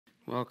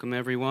Welcome,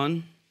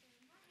 everyone.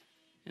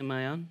 Am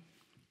I on?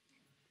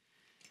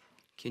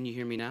 Can you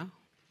hear me now?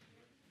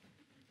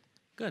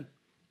 Good.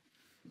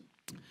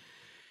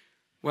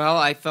 Well,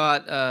 I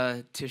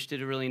thought Tish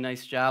did a really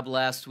nice job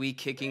last week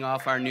kicking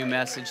off our new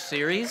message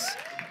series.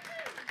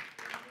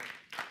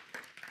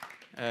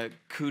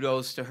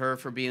 Kudos to her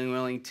for being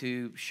willing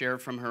to share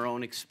from her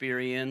own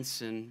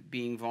experience and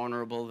being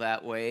vulnerable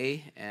that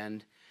way,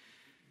 and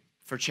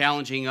for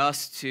challenging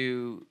us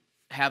to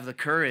have the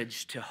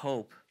courage to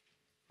hope,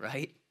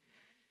 right?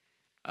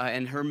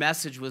 And her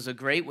message was a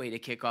great way to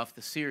kick off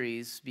the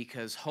series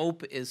because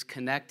hope is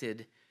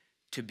connected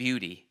to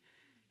beauty.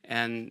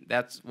 And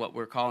that's what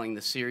we're calling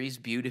the series,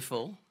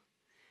 Beautiful.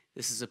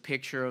 This is a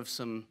picture of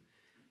some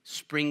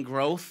spring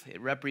growth.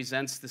 It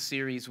represents the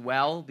series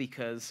well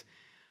because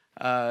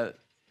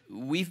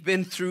we've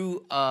been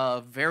through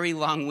a very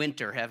long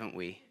winter, haven't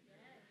we?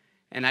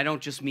 And I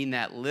don't just mean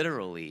that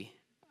literally.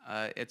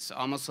 It's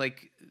almost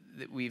like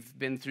that we've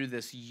been through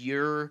this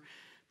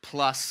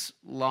year-plus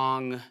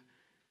long,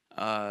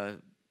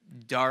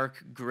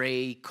 dark,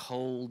 gray,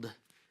 cold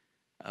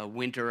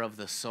winter of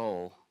the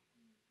soul,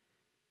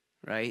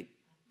 right?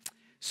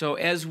 So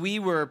as we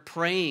were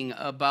praying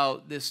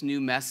about this new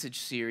message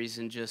series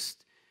and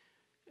just,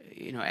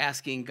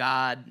 asking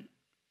God,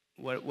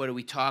 what do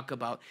we talk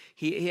about?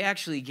 He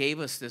actually gave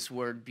us this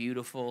word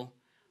beautiful,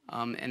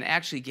 and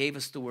actually gave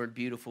us the word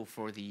beautiful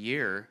for the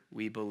year,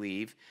 we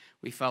believe.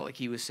 We felt like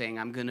he was saying,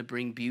 I'm going to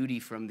bring beauty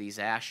from these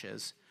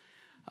ashes.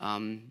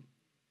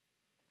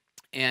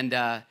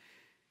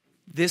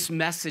 This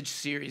message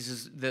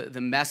series,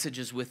 the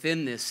messages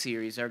within this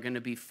series are going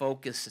to be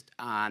focused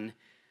on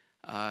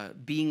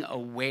being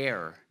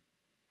aware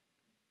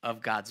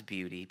of God's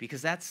beauty,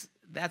 because that's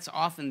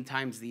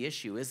oftentimes the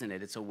issue, isn't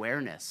it? It's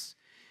awareness.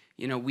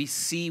 We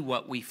see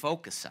what we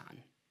focus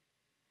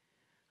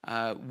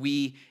on.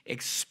 We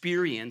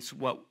experience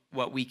what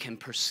we can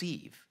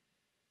perceive,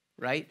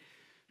 right?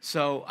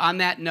 So on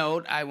that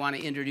note, I want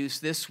to introduce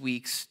this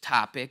week's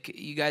topic.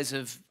 You guys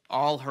have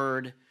all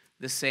heard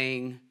the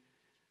saying,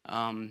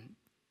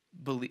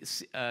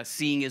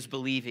 seeing is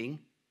believing,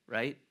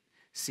 right?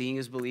 Seeing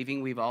is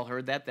believing. We've all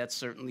heard that. That's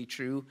certainly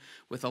true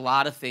with a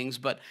lot of things.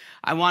 But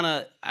I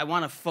want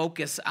to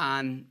focus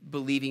on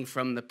believing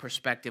from the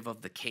perspective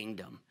of the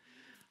kingdom.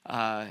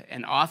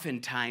 And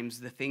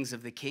oftentimes, the things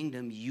of the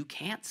kingdom you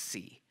can't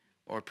see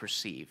or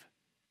perceive,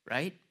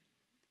 right?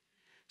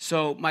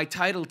 So my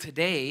title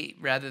today,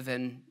 rather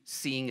than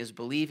seeing is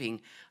believing,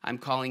 I'm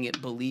calling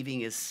it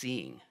Believing is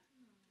Seeing.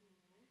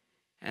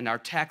 And our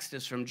text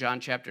is from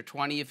John chapter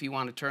 20, if you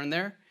want to turn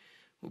there.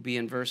 We'll be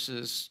in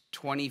verses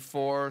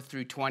 24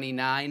 through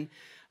 29,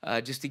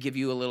 just to give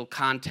you a little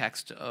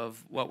context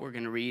of what we're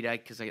going to read,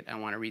 because I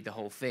want to read the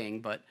whole thing.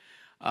 But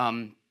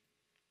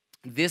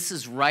this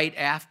is right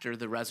after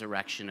the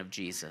resurrection of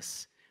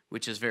Jesus,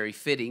 which is very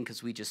fitting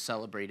because we just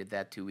celebrated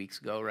that 2 weeks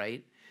ago,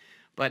 right?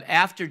 But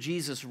after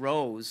Jesus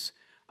rose,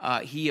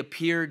 he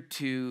appeared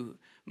to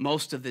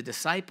most of the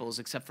disciples,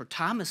 except for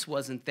Thomas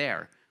wasn't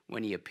there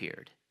when he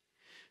appeared.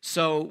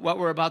 So what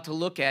we're about to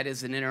look at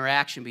is an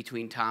interaction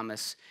between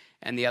Thomas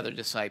and the other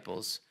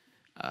disciples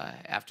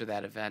after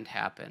that event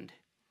happened.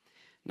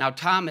 Now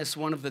Thomas,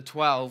 one of the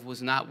 12,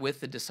 was not with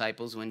the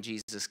disciples when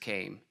Jesus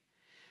came.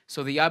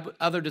 So the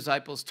other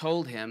disciples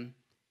told him,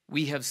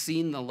 "We have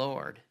seen the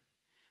Lord."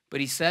 But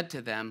he said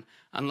to them,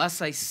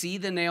 "Unless I see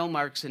the nail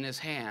marks in his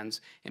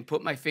hands and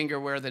put my finger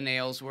where the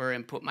nails were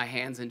and put my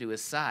hands into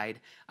his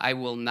side, I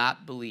will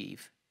not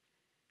believe."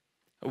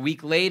 A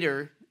week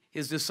later,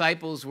 his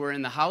disciples were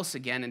in the house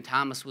again, and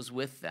Thomas was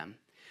with them.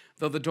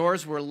 Though the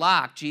doors were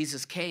locked,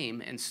 Jesus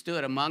came and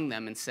stood among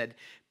them and said,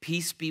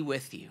 "Peace be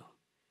with you."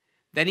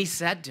 Then he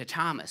said to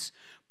Thomas,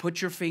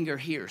 "Put your finger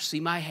here.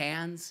 See my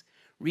hands?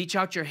 Reach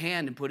out your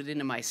hand and put it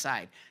into my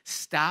side.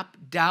 Stop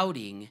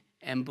doubting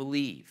and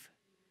believe."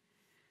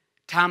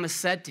 Thomas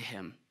said to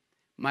him,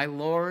 "My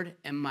Lord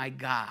and my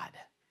God."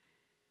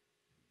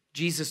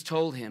 Jesus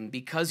told him,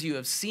 "Because you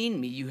have seen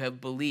me, you have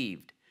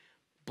believed.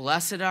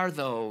 Blessed are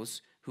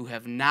those who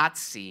have not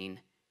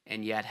seen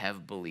and yet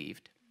have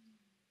believed."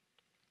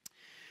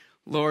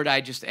 Lord, I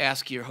just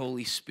ask your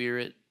Holy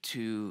Spirit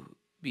to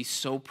be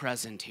so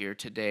present here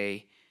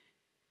today.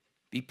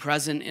 Be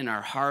present in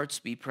our hearts,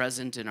 be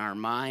present in our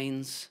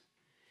minds.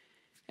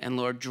 And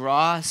Lord,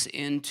 draw us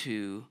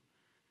into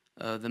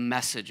the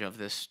message of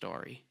this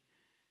story.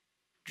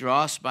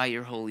 Draw us by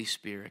your Holy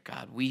Spirit,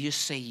 God. We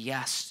just say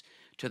yes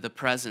to the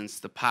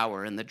presence, the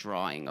power, and the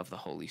drawing of the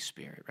Holy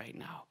Spirit right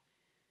now.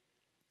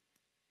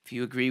 If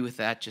you agree with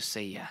that, just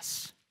say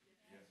yes.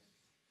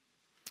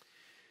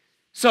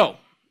 So,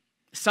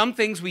 some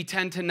things we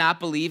tend to not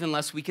believe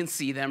unless we can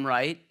see them,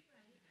 right?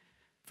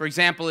 For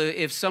example,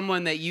 if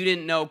someone that you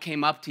didn't know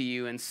came up to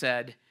you and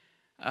said,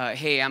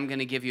 "Hey, I'm going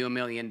to give you $1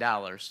 million,"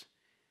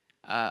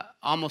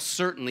 almost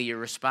certainly your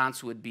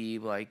response would be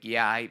like,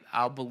 "Yeah,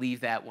 I'll believe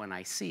that when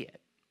I see it."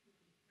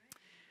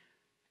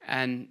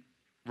 And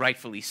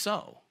rightfully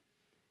so.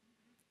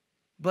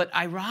 But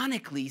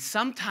ironically,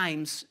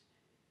 sometimes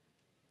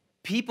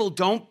people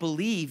don't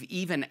believe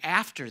even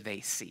after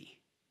they see.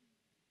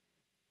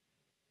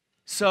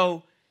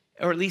 So,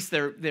 or at least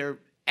their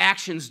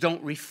actions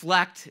don't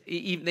reflect,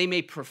 they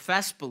may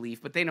profess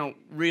belief, but they don't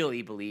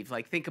really believe.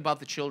 Like, think about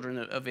the children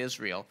of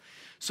Israel.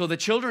 So the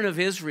children of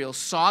Israel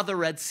saw the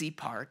Red Sea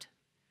part.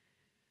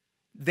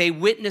 They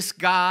witnessed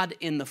God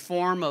in the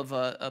form of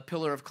a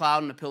pillar of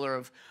cloud and a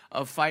pillar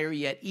of fire,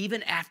 yet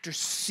even after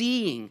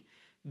seeing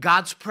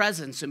God's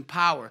presence and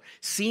power,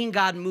 seeing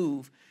God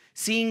move,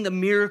 seeing the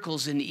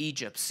miracles in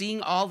Egypt,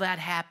 seeing all that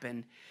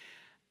happen,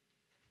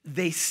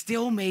 they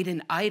still made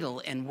an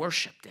idol and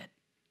worshiped it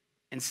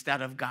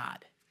instead of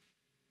God.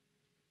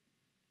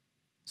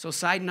 So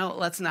side note,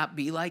 let's not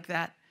be like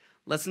that.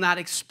 Let's not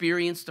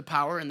experience the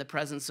power and the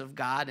presence of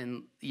God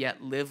and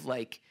yet live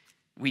like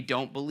we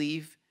don't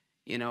believe.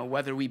 You know,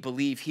 whether we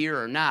believe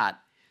here or not,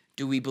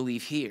 do we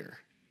believe here?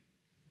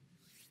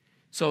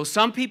 So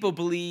some people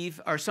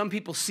believe, or some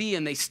people see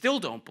and they still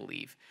don't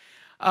believe.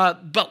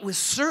 But with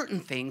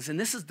certain things, and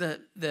this is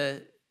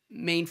the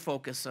main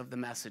focus of the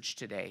message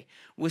today,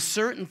 with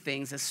certain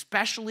things,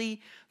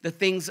 especially the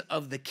things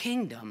of the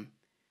kingdom,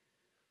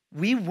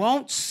 we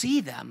won't see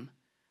them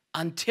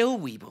until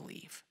we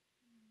believe.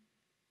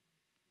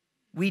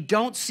 We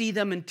don't see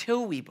them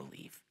until we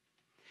believe.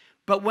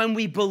 But when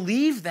we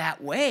believe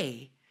that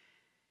way,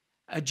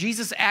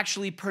 Jesus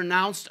actually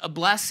pronounced a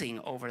blessing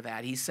over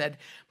that. He said,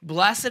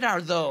 "Blessed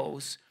are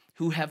those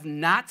who have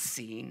not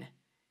seen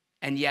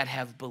and yet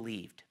have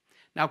believed."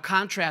 Now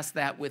contrast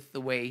that with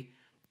the way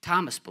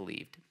Thomas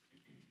believed.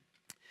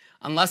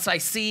 Unless I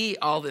see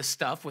all this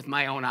stuff with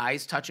my own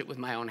eyes, touch it with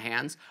my own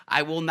hands,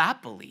 I will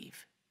not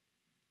believe.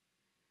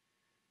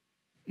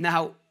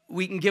 Now,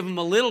 we can give him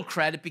a little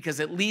credit because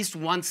at least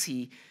once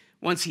he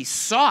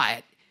saw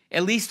it,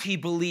 at least he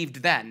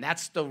believed then.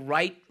 That's the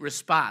right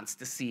response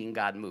to seeing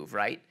God move,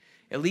 right?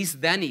 At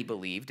least then he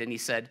believed, and he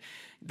said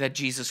that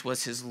Jesus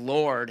was his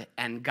Lord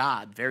and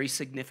God. Very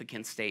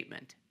significant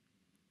statement.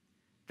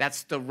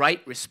 That's the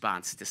right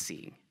response to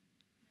seeing.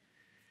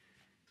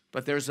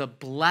 But there's a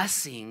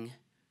blessing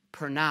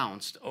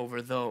pronounced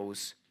over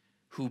those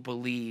who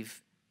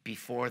believe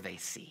before they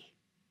see.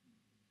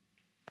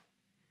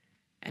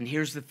 And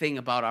here's the thing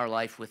about our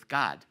life with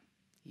God.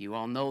 You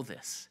all know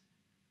this.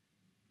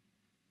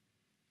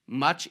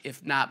 Much,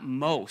 if not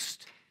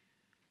most,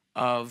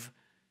 of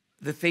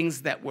the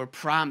things that were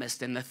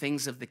promised and the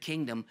things of the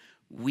kingdom,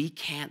 we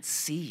can't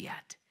see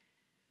yet.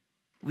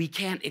 We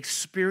can't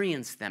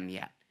experience them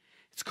yet.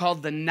 It's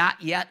called the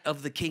not yet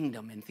of the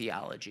kingdom in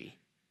theology.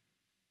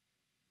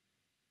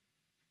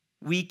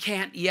 We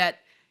can't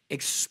yet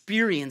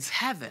experience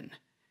heaven,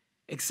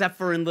 except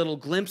for in little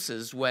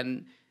glimpses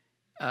when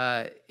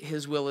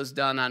his will is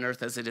done on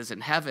earth as it is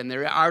in heaven.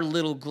 There are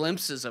little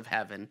glimpses of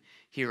heaven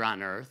here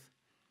on earth.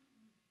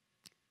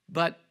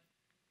 But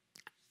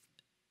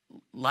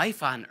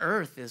life on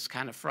earth is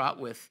kind of fraught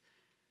with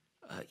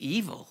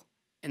evil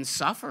and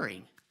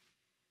suffering.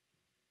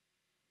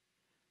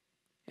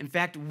 In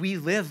fact, we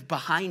live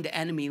behind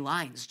enemy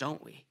lines,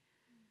 don't we?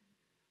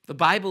 The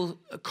Bible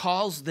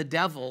calls the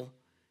devil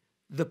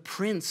the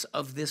prince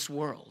of this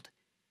world.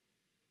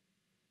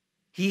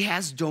 He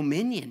has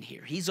dominion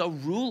here. He's a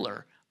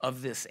ruler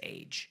of this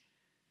age.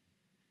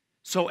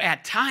 So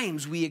at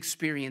times we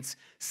experience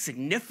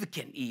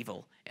significant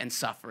evil and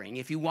suffering.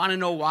 If you want to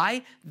know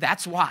why,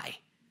 that's why.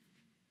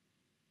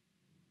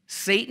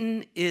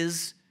 Satan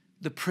is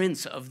the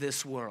prince of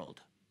this world.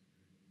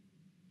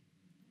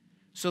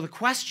 So the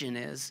question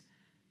is,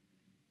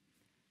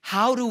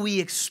 how do we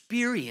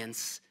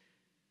experience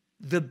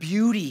the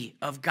beauty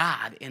of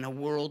God in a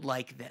world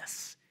like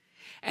this?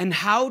 And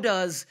how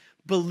does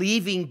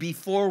believing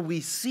before we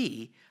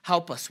see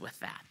help us with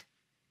that?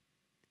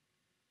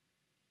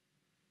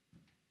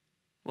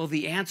 Well,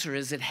 the answer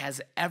is it has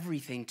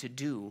everything to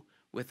do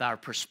with our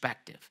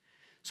perspective.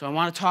 So I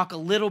want to talk a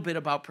little bit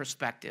about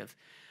perspective.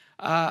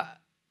 Have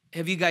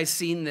you guys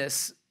seen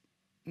this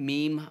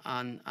meme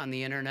on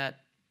the internet?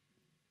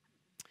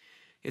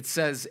 It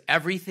says,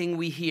 everything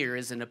we hear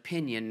is an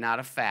opinion, not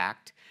a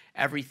fact.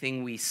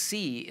 Everything we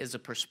see is a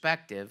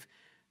perspective,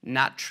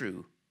 not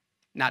truth.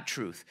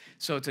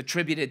 So it's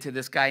attributed to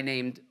this guy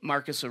named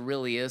Marcus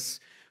Aurelius,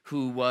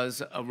 who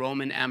was a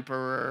Roman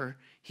emperor.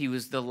 He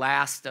was the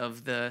last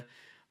of the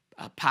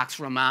Pax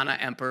Romana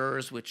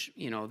emperors, which,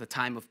 you know, the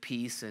time of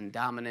peace and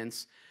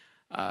dominance.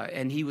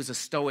 And he was a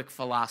Stoic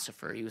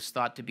philosopher. He was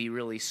thought to be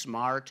really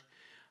smart.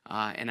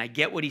 And I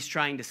get what he's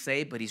trying to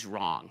say, but he's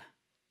wrong.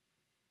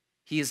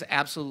 He is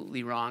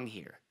absolutely wrong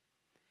here.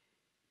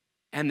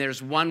 And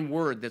there's one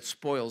word that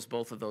spoils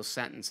both of those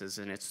sentences,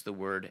 and it's the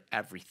word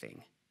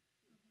everything.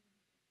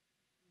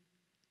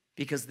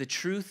 Because the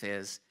truth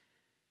is,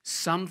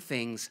 some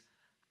things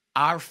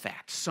are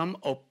fact. Some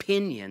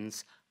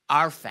opinions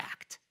are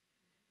fact.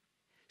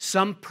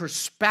 Some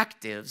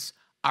perspectives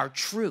are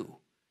true.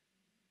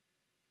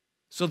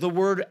 So the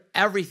word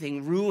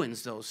everything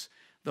ruins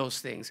those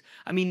things.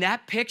 I mean,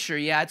 that picture,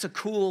 yeah, it's a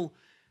cool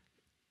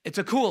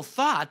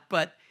thought,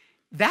 but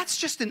that's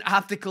just an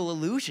optical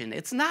illusion.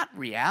 It's not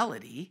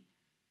reality,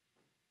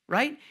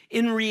 right?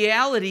 In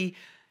reality,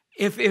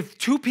 if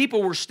two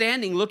people were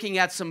standing looking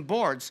at some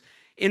boards,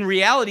 In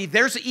reality,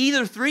 there's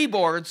either 3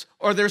 boards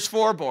or there's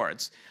 4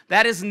 boards.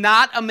 That is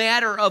not a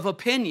matter of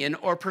opinion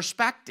or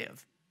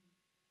perspective,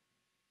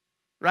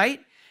 right?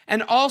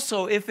 And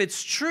also, if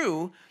it's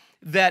true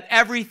that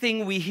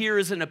everything we hear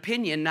is an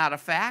opinion, not a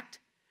fact,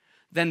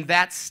 then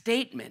that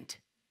statement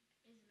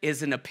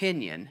is an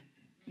opinion,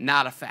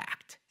 not a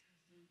fact.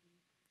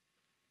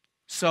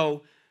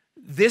 So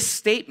this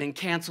statement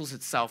cancels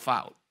itself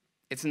out.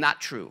 It's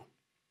not true.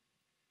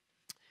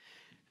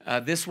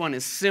 This one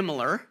is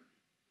similar.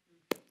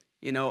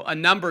 You know, a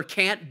number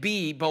can't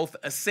be both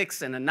a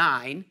 6 and a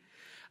 9.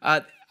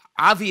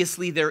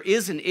 Obviously, there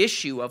is an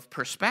issue of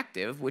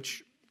perspective,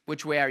 which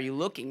way are you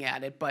looking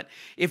at it? But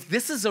if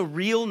this is a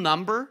real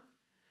number,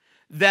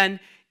 then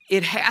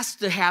it has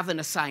to have an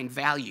assigned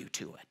value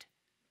to it.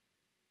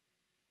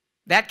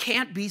 That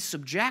can't be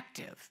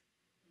subjective.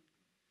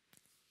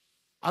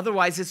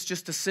 Otherwise, it's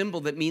just a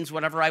symbol that means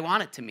whatever I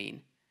want it to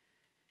mean.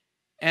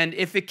 And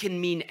if it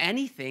can mean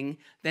anything,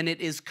 then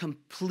it is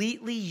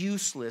completely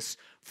useless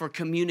for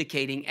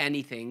communicating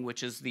anything,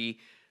 which is the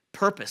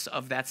purpose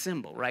of that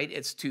symbol, right?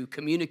 It's to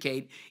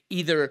communicate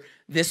either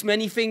this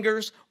many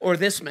fingers or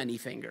this many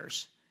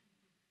fingers.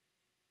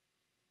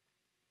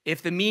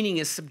 If the meaning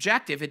is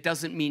subjective, it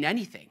doesn't mean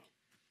anything.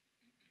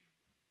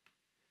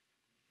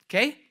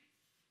 Okay?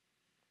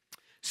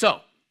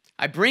 So,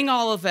 I bring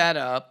all of that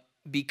up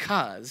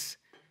because,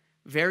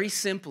 very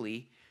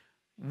simply,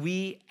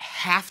 we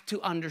have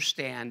to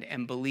understand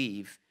and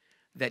believe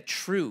that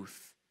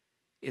truth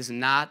is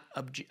not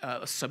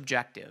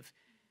subjective.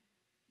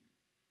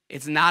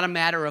 It's not a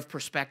matter of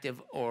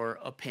perspective or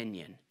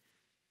opinion.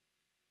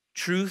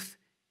 Truth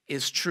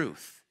is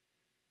truth.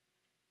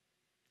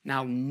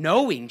 Now,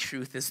 knowing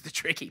truth is the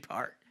tricky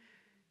part.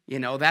 You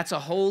know, that's a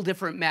whole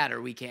different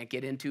matter we can't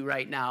get into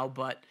right now,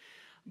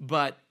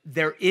 but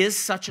there is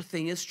such a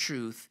thing as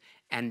truth,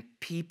 and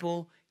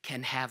people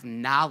can have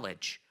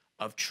knowledge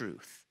of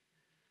truth.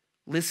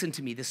 Listen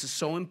to me, this is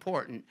so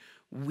important.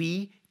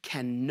 We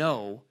can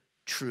know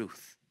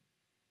truth.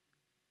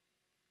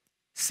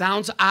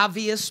 Sounds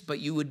obvious, but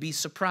you would be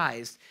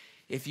surprised.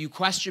 If you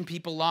question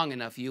people long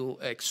enough, you'll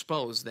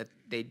expose that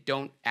they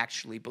don't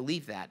actually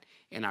believe that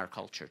in our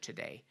culture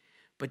today.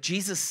 But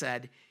Jesus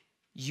said,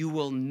 you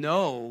will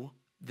know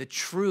the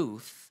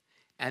truth,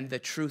 and the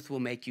truth will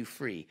make you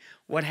free.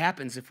 What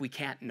happens if we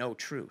can't know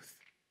truth?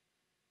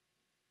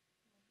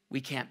 We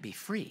can't be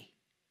free.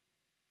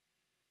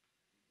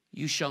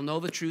 You shall know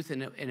the truth,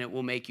 and it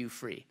will make you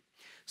free.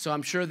 So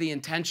I'm sure the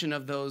intention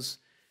of those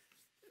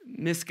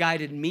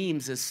misguided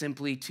memes is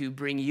simply to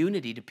bring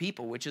unity to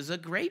people, which is a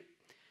great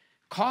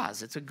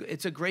cause.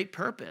 It's a great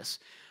purpose.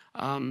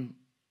 But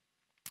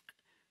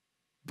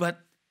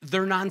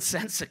they're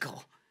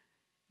nonsensical.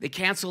 They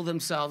cancel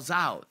themselves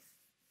out.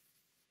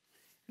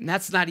 And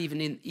that's not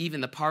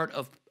even the part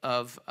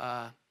of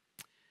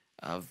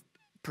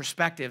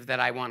perspective that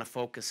I want to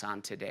focus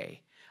on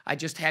today. I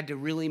just had to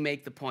really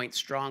make the point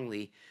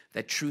strongly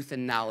that truth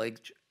and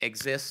knowledge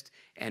exist,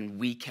 and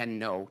we can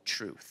know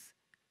truth.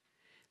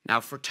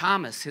 Now, for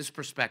Thomas, his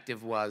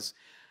perspective was,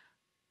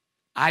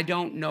 I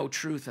don't know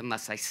truth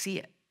unless I see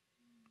it.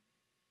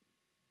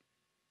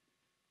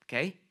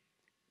 Okay?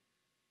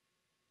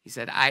 He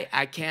said,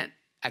 I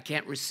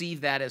can't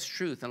receive that as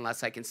truth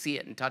unless I can see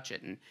it and touch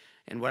it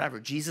and whatever.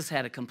 Jesus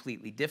had a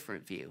completely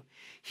different view.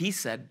 He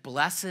said,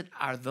 blessed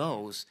are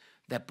those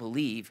that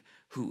believe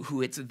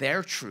who it's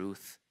their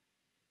truth,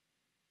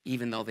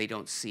 even though they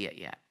don't see it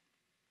yet.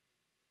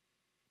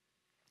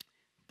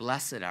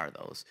 Blessed are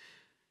those.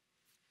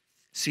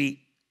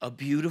 See, a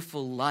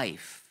beautiful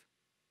life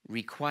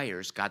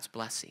requires God's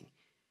blessing.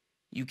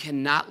 You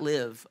cannot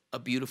live a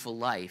beautiful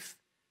life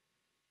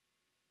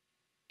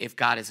if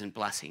God isn't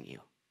blessing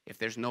you, if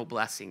there's no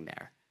blessing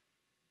there.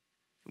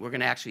 We're going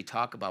to actually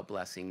talk about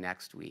blessing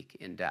next week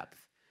in depth,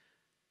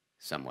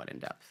 somewhat in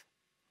depth.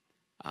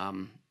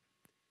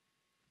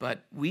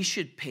 But we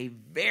should pay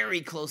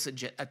very close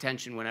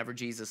attention whenever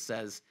Jesus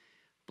says,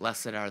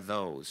 blessed are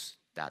those, ...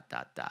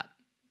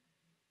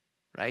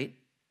 Right?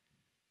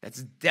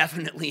 That's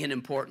definitely an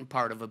important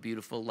part of a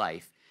beautiful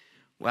life.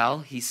 Well,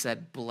 he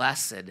said,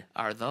 blessed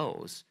are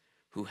those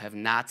who have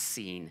not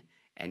seen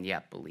and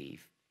yet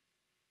believe.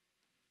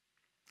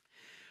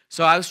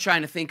 So I was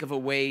trying to think of a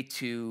way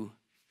to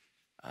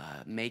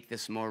make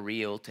this more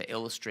real, to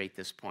illustrate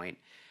this point.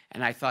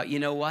 And I thought, you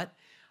know what?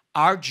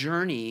 Our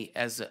journey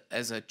as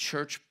a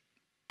church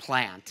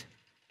plant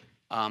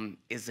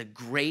is a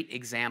great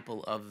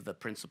example of the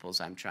principles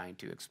I'm trying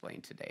to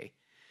explain today.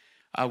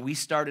 We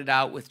started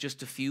out with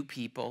just a few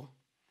people.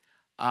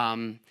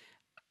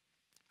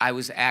 I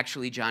was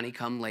actually Johnny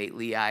come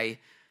lately. I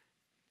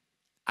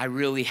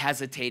really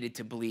hesitated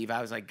to believe.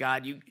 I was like,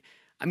 God,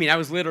 I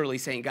was literally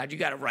saying, God, you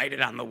got to write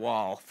it on the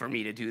wall for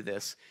me to do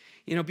this.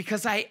 You know,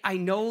 because I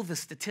know the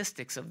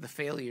statistics of the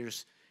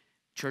failures,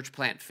 church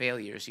plant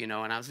failures, you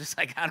know, and I was just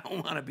like, I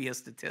don't want to be a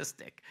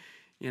statistic,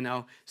 you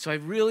know. So I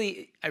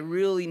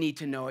really need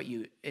to know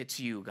it's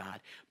you,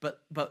 God.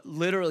 But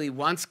literally,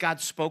 once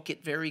God spoke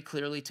it very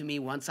clearly to me,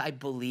 once I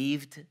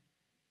believed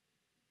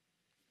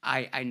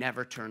I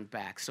never turned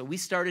back. So we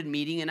started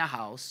meeting in a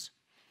house,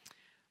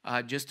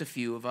 just a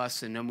few of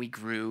us, and then we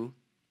grew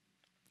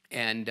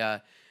and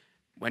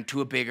went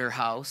to a bigger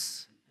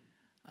house.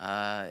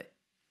 And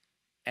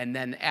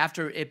then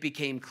after it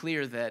became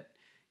clear that,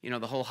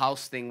 the whole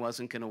house thing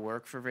wasn't going to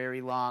work for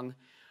very long,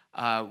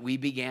 we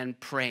began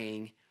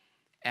praying,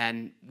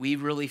 and we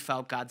really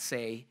felt God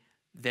say,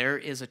 there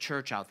is a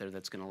church out there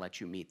that's going to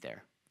let you meet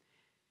there.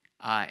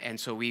 And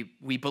so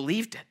we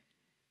believed it.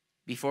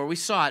 Before we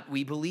saw it,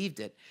 we believed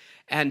it.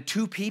 And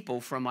 2 people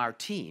from our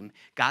team,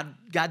 God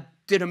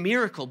did a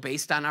miracle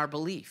based on our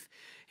belief.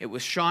 It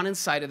was Sean and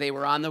Saida. They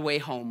were on their way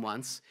home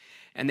once,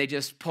 and they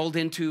just pulled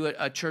into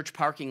a church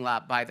parking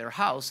lot by their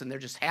house, and there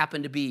just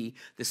happened to be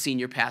the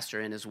senior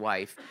pastor and his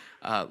wife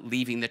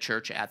leaving the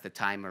church at the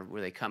time, or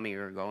were they coming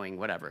or going,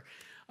 whatever.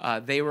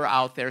 They were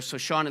out there, so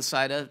Sean and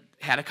Saida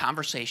had a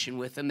conversation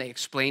with them. They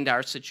explained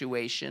our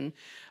situation.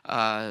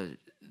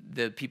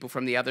 The people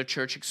from the other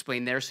church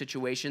explained their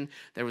situation.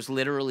 There was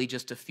literally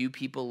just a few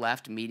people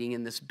left meeting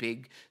in this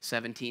big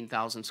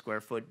 17,000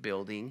 square foot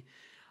building.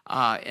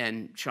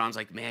 And Sean's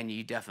like, man,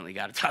 you definitely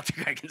got to talk to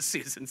Greg and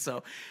Susan.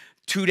 So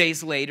 2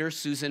 days later,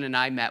 Susan and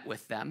I met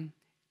with them.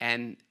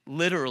 And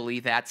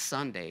literally that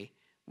Sunday,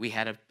 we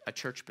had a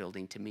church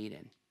building to meet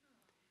in.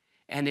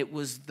 And it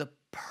was the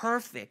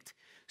perfect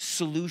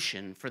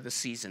solution for the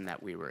season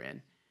that we were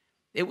in.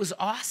 It was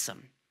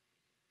awesome.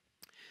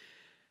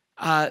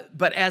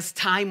 But as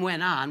time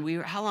went on,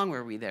 how long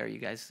were we there, you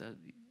guys?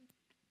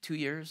 2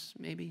 years,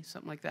 maybe,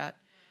 something like that.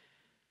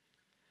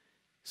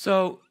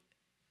 So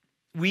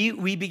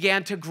we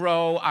began to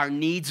grow, our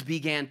needs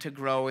began to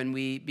grow, and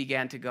we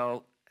began to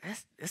go,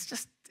 this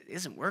just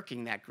isn't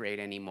working that great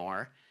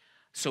anymore.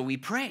 So we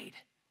prayed,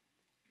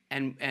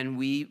 and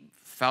we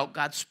felt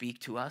God speak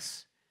to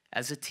us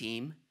as a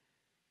team.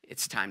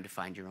 It's time to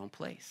find your own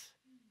place.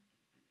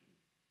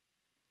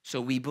 So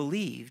we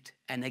believed,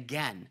 and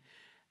again,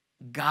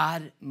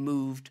 God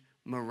moved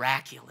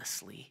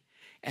miraculously.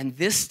 And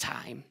this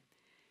time,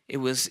 it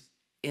was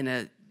in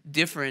a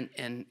different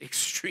and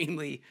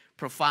extremely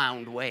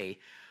profound way.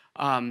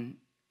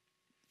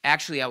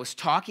 Actually, I was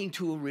talking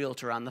to a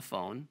realtor on the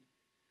phone,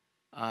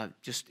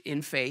 just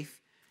in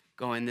faith,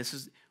 going,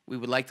 we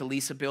would like to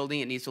lease a building.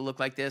 It needs to look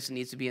like this. It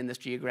needs to be in this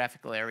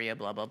geographical area,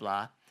 blah, blah,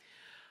 blah.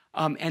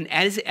 And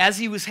as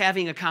he was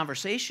having a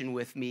conversation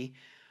with me,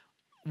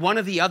 one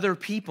of the other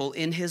people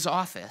in his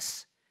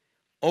office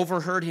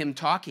overheard him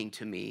talking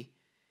to me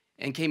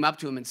and came up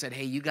to him and said,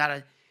 hey, you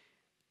gotta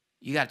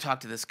talk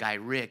to this guy,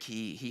 Rick.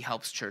 He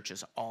helps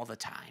churches all the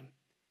time.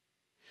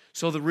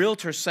 So the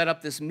realtor set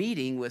up this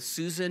meeting with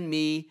Susan,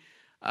 me,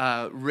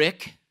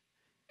 Rick,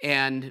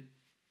 and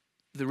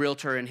the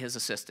realtor and his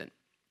assistant.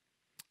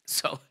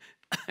 So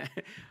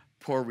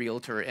poor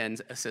realtor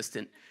and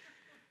assistant.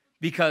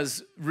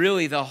 Because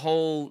really the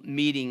whole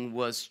meeting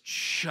was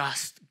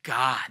just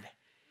God.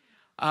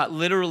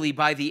 Literally,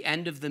 by the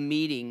end of the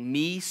meeting,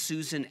 me,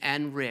 Susan,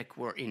 and Rick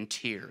were in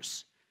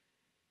tears.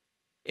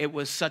 It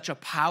was such a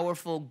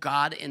powerful,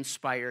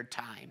 God-inspired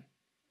time.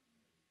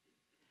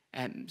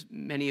 And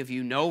many of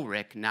you know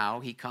Rick now.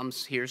 He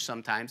comes here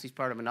sometimes. He's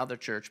part of another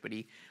church, but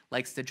he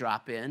likes to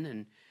drop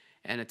in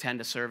and attend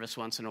a service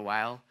once in a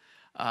while.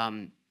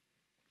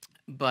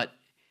 But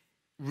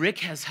Rick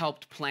has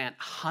helped plant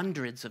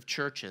hundreds of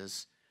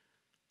churches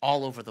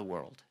all over the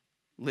world,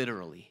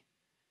 literally.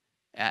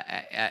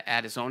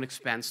 At his own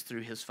expense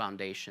through his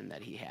foundation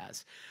that he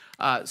has.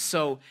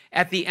 So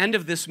at the end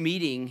of this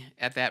meeting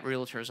at that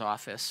realtor's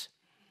office,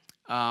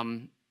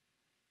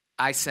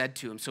 I said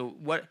to him, so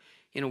what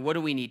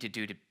do we need to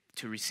do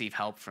to receive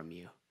help from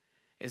you?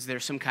 Is there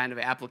some kind of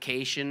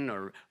application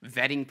or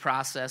vetting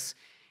process?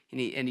 And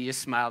he just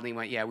smiled and he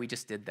went, yeah, we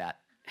just did that.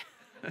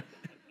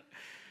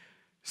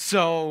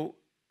 So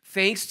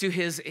thanks to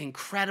his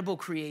incredible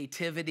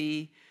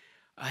creativity,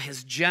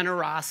 his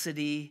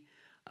generosity,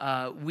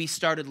 we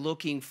started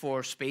looking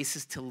for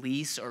spaces to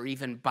lease or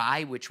even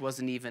buy, which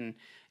wasn't even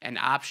an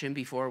option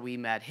before we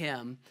met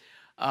him.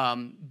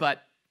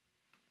 But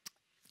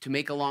to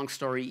make a long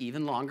story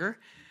even longer,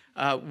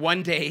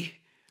 one day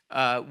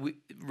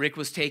Rick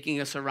was taking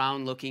us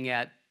around looking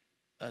at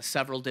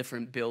several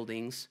different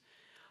buildings.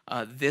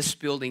 This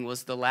building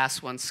was the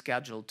last one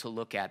scheduled to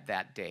look at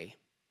that day.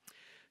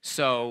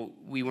 So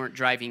we weren't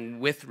driving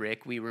with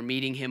Rick. We were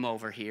meeting him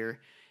over here.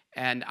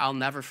 And I'll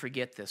never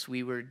forget this.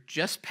 We were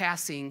just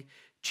passing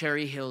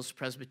Cherry Hills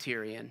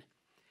Presbyterian,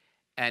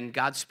 and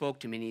God spoke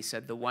to me, and he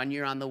said, the one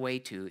you're on the way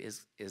to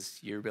is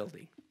your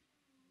building.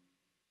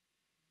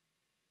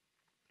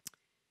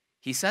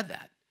 He said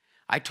that.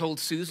 I told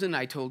Susan,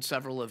 I told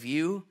several of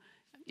you,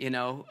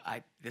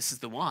 this is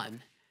the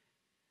one.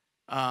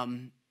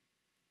 When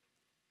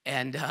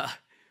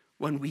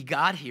we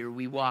got here,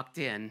 we walked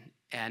in,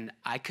 and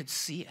I could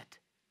see it.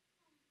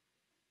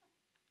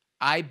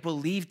 I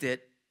believed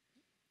it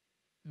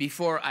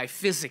before I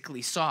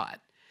physically saw it.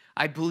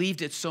 I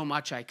believed it so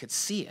much I could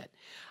see it.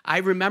 I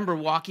remember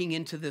walking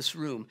into this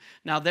room.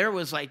 Now, there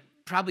was like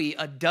probably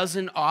a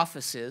dozen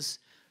offices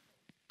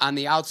on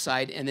the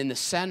outside, and in the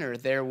center,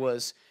 there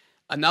was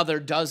another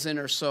dozen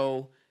or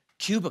so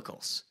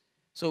cubicles.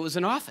 So it was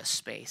an office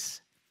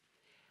space.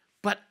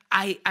 But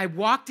I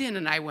walked in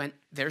and I went,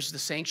 there's the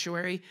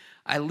sanctuary.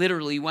 I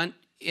literally went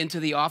into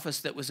the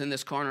office that was in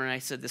this corner and I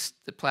said,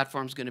 the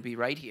platform's going to be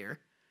right here.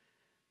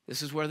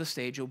 This is where the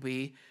stage will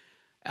be.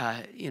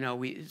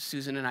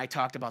 Susan and I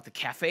talked about the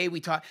cafe.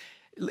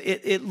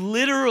 It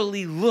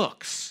literally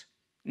looks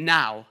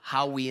now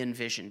how we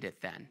envisioned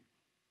it then.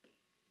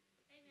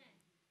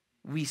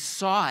 Amen. We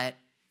saw it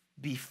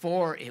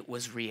before it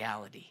was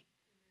reality.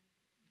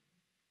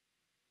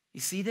 You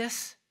see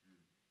this?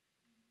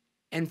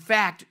 In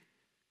fact,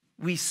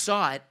 we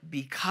saw it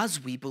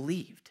because we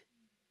believed.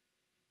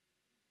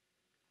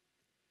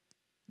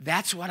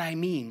 That's what I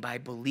mean by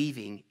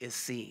believing is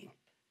seeing.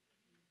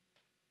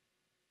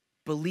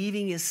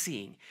 Believing is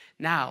seeing.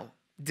 Now,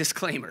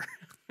 disclaimer,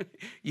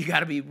 you got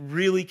to be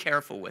really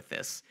careful with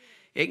this.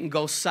 It can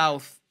go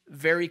south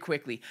very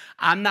quickly.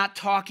 I'm not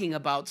talking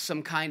about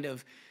some kind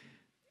of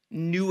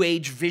New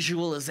Age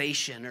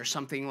visualization or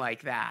something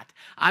like that.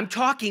 I'm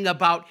talking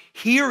about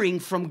hearing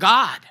from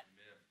God.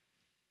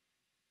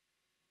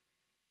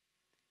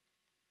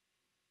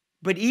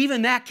 But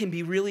even that can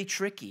be really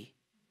tricky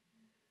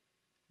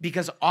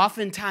because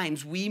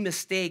oftentimes we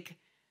mistake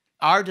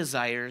our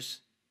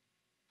desires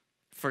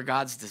for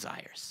God's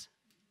desires.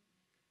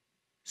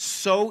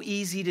 So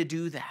easy to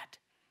do that.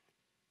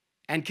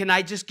 And can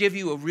I just give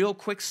you a real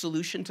quick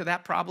solution to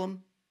that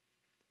problem?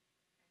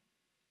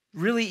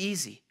 Really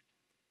easy.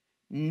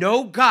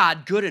 Know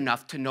God good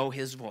enough to know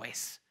his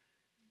voice.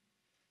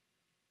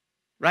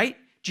 Right?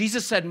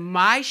 Jesus said,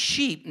 my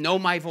sheep know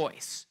my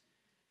voice.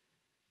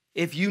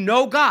 If you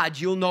know God,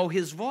 you'll know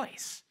his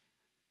voice.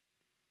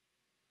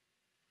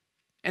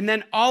 And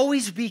then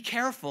always be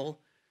careful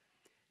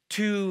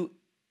to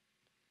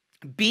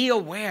be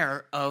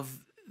aware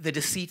of the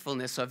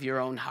deceitfulness of your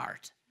own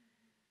heart.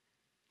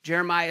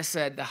 Jeremiah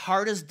said, the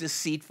heart is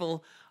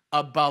deceitful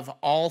above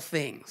all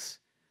things.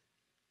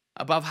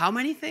 Above how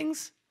many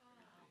things?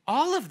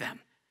 All of them.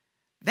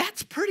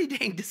 That's pretty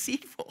dang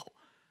deceitful.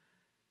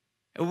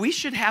 And we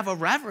should have a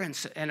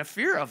reverence and a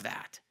fear of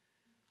that,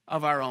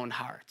 of our own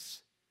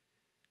hearts.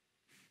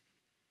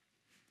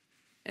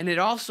 And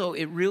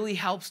it really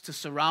helps to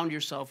surround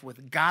yourself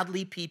with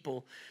godly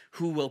people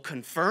who will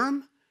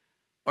confirm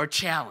or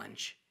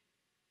challenge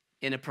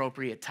in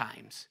appropriate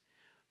times.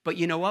 But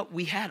you know what?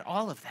 We had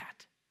all of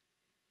that.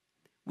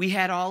 We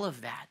had all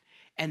of that.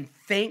 And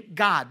thank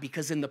God,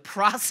 because in the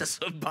process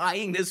of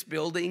buying this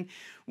building,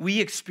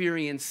 we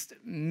experienced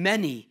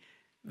many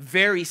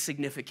very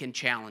significant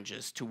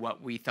challenges to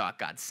what we thought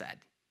God said.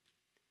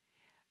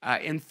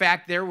 In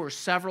fact, there were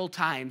several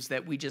times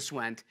that we just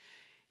went,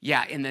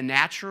 yeah, in the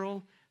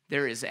natural,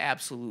 there is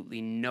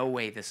absolutely no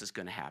way this is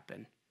going to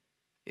happen.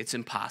 It's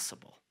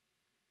impossible.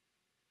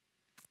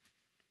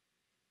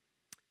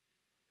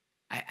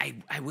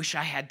 I wish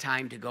I had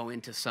time to go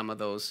into some of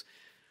those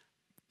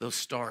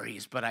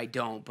stories, but I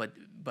don't. But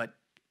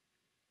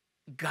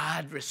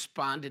God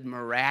responded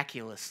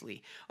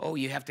miraculously. Oh,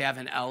 you have to have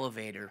an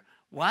elevator.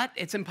 What?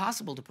 It's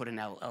impossible to put an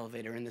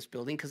elevator in this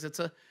building because it's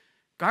a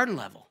garden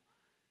level.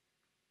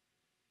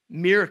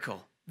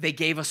 Miracle. They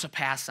gave us a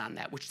pass on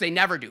that, which they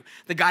never do.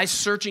 The guy's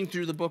searching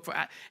through the book.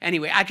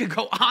 Anyway, I could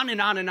go on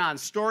and on and on,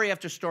 story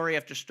after story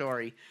after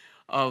story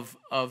of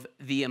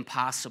the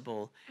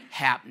impossible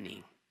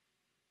happening.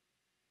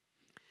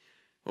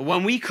 But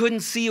when we couldn't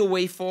see a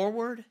way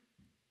forward,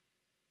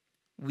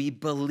 we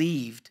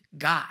believed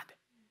God.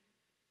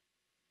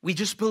 We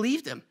just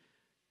believed him.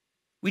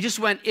 We just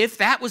went, if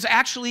that was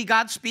actually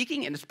God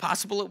speaking, and it's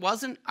possible it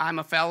wasn't, I'm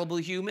a fallible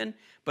human,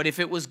 but if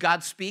it was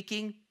God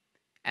speaking,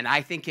 and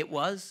I think it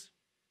was,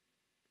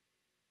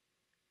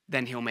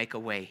 then he'll make a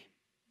way.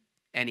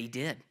 And he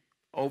did,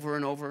 over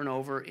and over and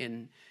over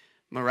in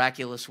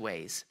miraculous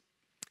ways.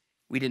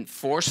 We didn't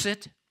force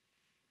it.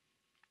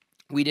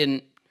 We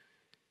didn't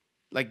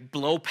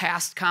blow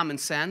past common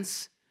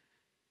sense.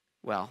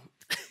 Well,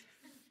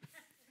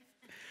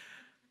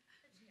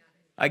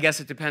 I guess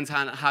it depends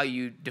on how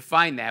you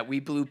define that. We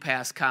blew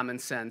past common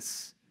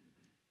sense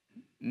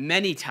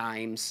many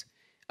times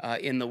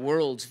in the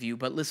world's view.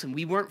 But listen,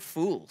 we weren't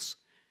fools.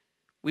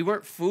 We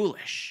weren't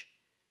foolish.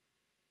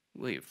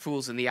 We were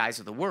fools in the eyes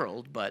of the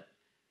world, but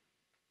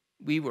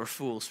we were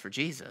fools for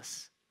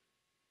Jesus.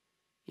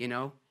 You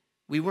know,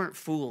 we weren't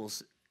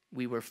fools.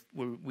 We were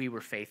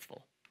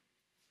faithful.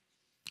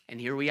 And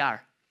here we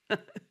are.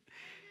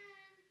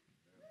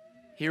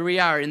 Here we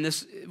are in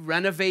this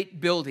Renovate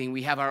building.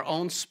 We have our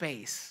own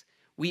space.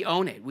 We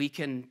own it. We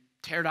can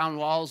tear down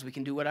walls. We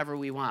can do whatever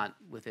we want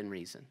within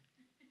reason.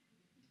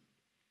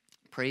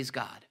 Praise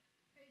God.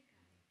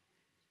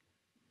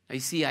 You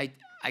see, I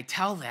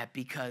tell that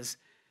because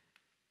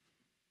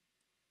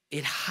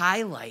it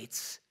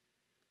highlights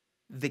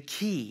the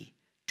key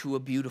to a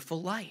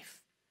beautiful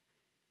life.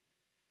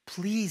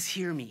 Please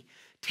hear me.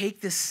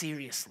 Take this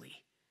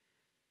seriously.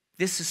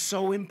 This is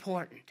so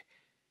important.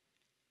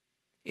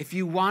 If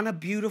you want a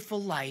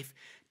beautiful life,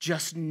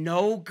 just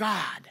know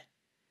God.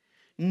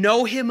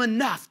 Know him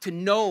enough to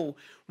know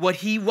what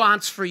he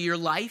wants for your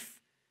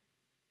life,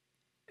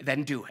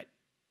 then do it.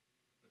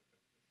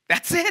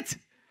 That's it.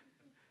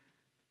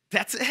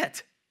 That's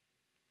it.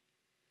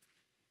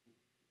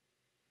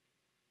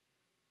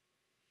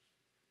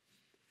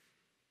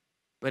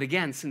 But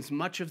again, since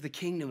much of the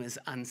kingdom is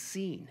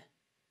unseen,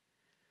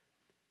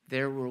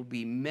 there will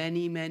be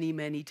many, many,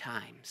 many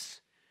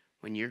times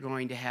when you're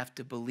going to have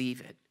to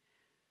believe it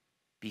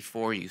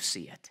before you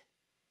see it.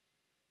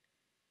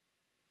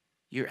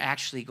 You're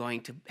actually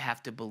going to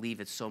have to believe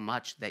it so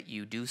much that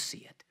you do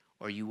see it,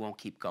 or you won't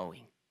keep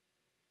going.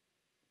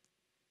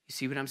 You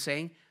see what I'm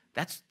saying?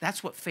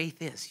 That's what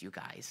faith is, you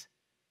guys.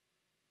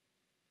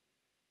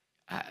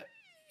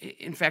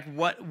 In fact,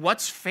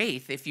 what's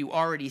faith if you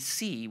already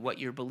see what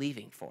you're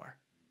believing for?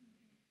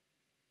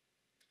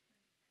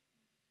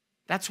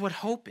 That's what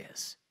hope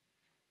is.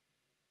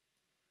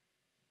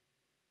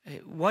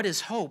 What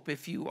is hope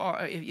if you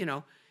are,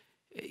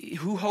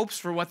 who hopes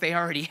for what they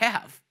already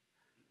have?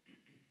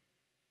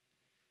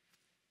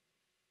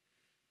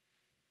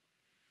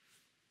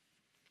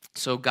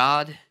 So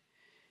God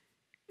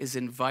is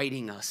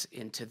inviting us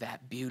into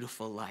that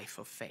beautiful life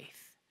of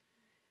faith.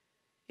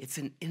 It's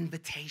an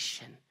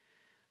invitation.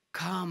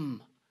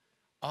 Come,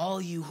 all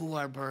you who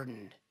are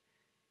burdened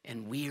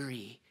and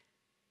weary,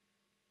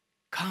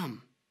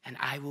 come, and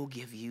I will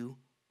give you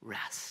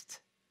rest.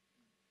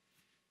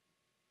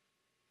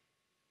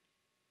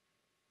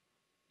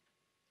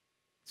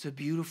 It's a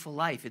beautiful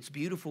life. It's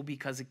beautiful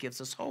because it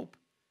gives us hope.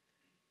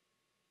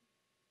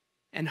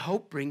 And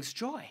hope brings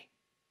joy.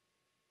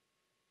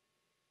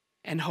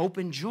 And hope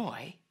and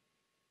joy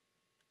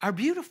are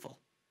beautiful,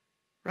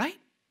 right?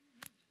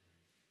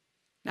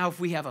 Now, if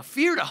we have a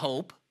fear to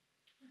hope,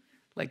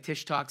 like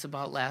Tish talks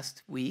about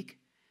last week,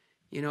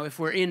 if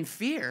we're in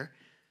fear,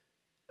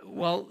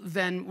 well,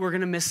 then we're going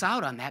to miss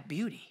out on that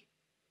beauty.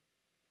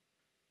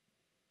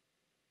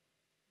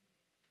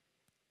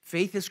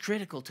 Faith is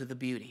critical to the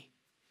beauty.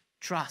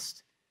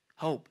 Trust,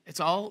 hope.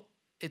 It's all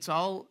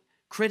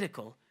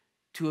critical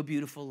to a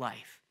beautiful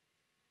life.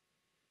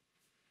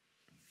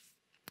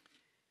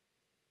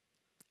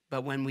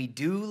 But when we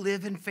do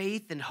live in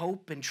faith and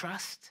hope and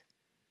trust,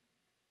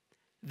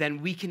 then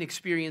we can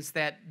experience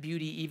that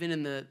beauty even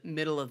in the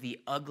middle of the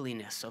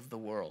ugliness of the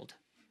world.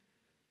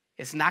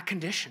 It's not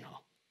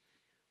conditional.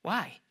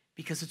 Why?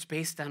 Because it's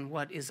based on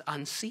what is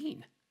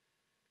unseen.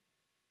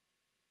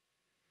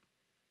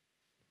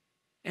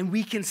 And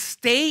we can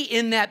stay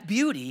in that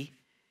beauty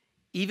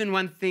even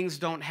when things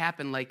don't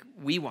happen like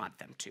we want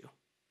them to.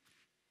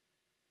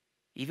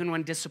 Even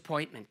when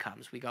disappointment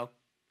comes, we go,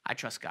 I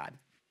trust God.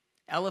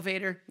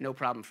 Elevator, no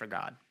problem for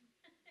God.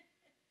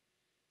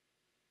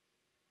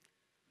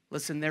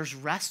 Listen, there's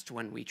rest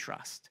when we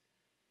trust.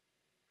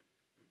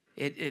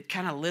 It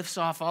kind of lifts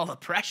off all the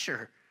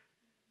pressure.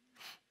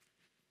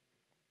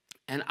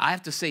 And I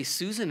have to say,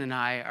 Susan and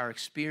I are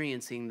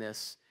experiencing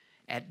this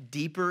at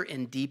deeper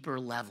and deeper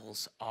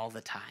levels all the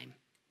time.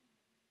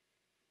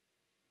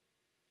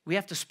 We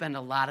have to spend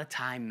a lot of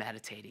time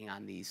meditating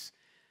on these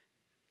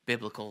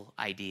biblical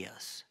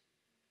ideas.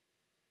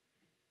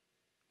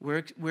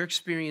 We're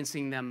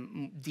experiencing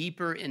them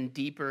deeper and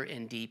deeper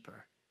and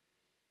deeper.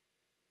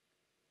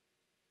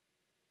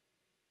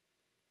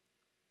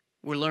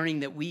 We're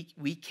learning that we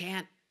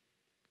can't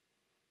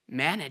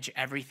manage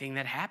everything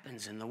that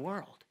happens in the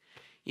world.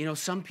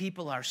 Some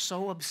people are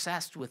so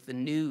obsessed with the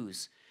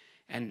news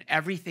and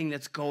everything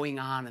that's going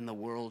on in the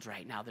world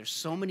right now. There's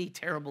so many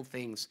terrible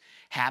things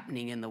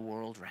happening in the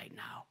world right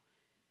now.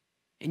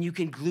 And you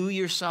can glue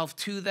yourself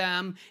to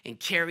them and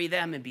carry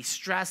them and be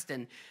stressed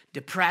and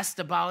depressed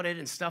about it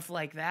and stuff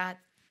like that.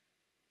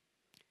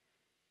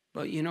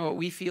 But you know what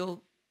we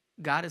feel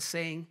God is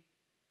saying?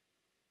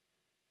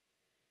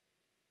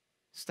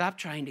 Stop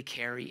trying to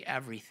carry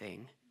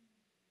everything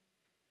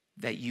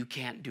that you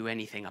can't do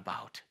anything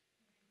about.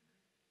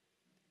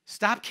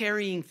 Stop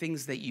carrying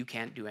things that you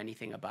can't do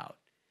anything about.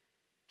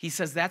 He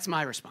says, that's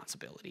my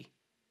responsibility.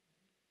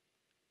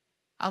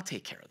 I'll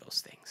take care of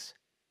those things.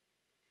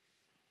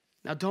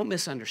 Now, don't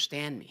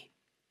misunderstand me.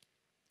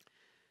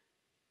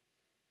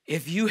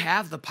 If you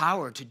have the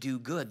power to do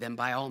good, then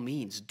by all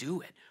means,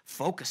 do it.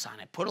 Focus on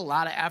it. Put a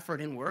lot of effort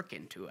and work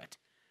into it.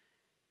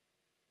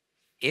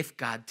 If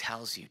God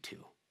tells you to.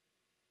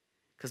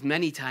 Because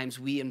many times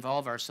we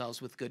involve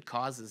ourselves with good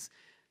causes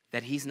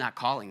that he's not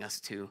calling us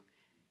to,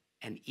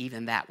 and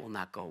even that will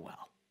not go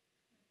well.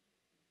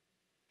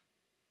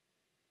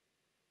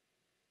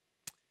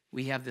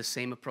 We have the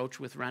same approach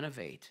with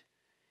Renovate,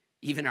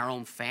 even our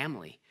own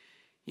family.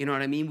 You know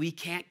what I mean? We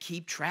can't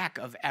keep track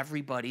of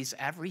everybody's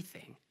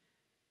everything.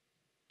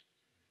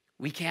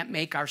 We can't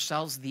make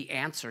ourselves the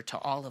answer to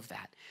all of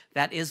that.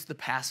 That is the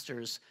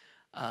pastor's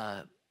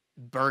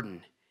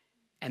burden.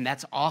 And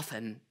that's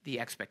often the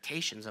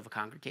expectations of a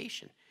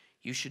congregation.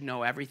 You should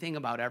know everything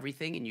about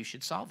everything and you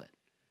should solve it.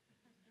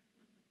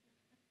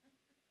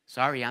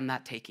 Sorry, I'm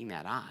not taking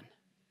that on.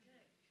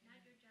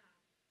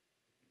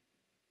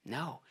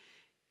 No,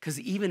 because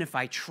even if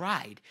I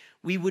tried,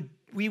 we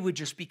would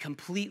just be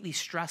completely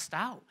stressed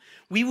out.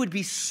 We would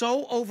be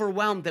so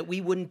overwhelmed that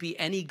we wouldn't be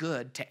any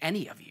good to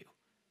any of you.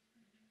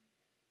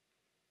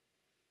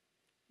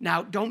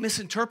 Now, don't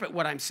misinterpret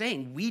what I'm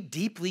saying. We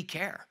deeply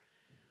care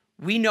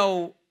We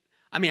know,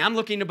 I mean, I'm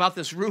looking about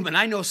this room and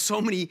I know so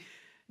many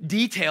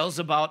details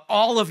about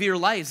all of your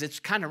lives. It's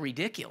kind of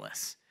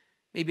ridiculous.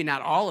 Maybe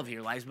not all of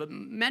your lives, but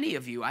many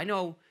of you. I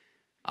know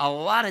a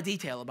lot of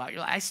detail about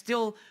your life. I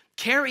still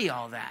carry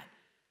all that.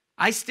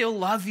 I still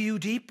love you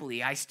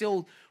deeply. I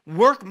still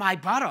work my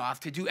butt off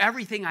to do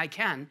everything I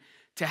can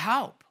to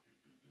help.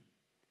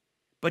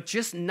 But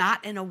just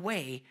not in a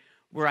way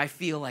where I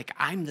feel like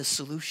I'm the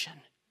solution.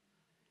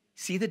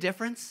 See the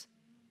difference?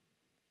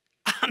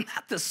 I'm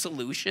not the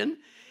solution.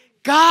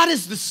 God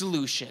is the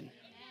solution.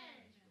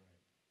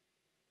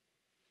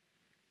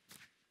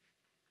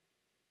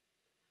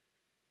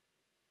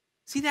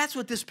 See, that's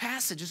what this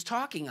passage is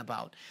talking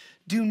about.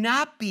 Do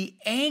not be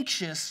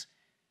anxious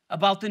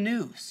about the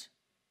news.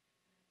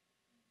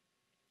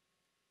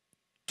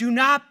 Do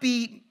not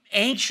be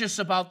anxious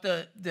about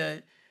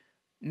the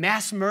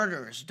mass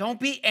murders. Don't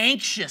be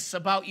anxious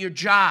about your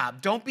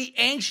job. Don't be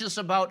anxious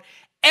about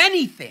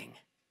anything.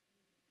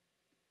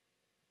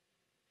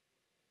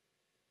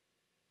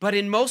 But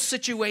in most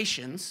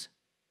situations,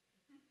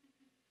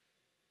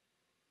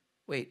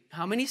 wait,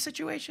 how many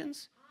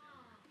situations?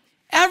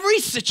 Every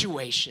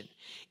situation.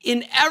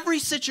 In every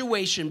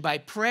situation, by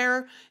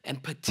prayer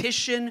and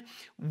petition,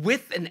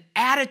 with an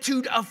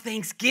attitude of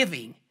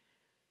thanksgiving,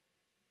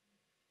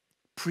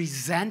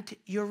 present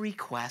your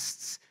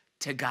requests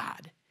to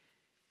God.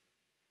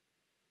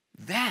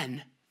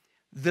 Then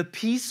the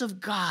peace of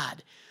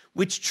God,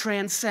 which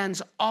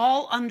transcends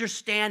all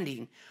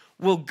understanding,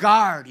 will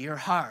guard your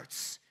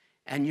hearts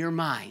and your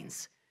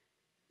minds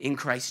in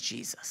Christ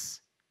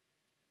Jesus.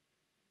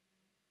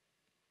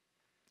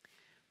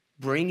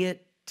 Bring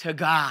it to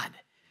God.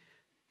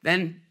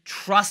 Then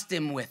trust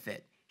him with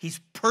it. He's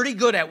pretty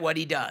good at what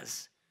he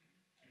does.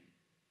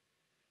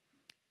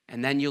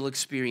 And then you'll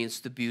experience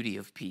the beauty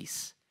of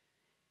peace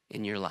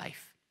in your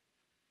life.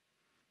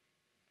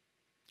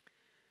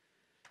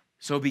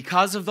 So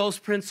because of those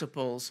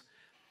principles,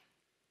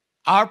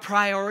 our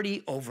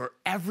priority over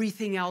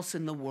everything else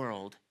in the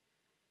world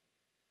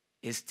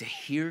is to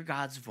hear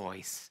God's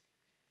voice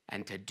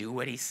and to do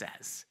what he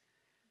says.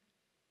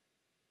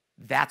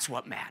 That's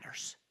what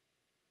matters.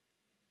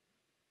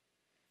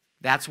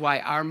 That's why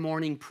our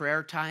morning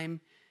prayer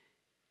time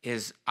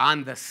is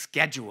on the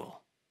schedule.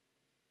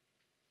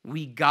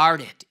 We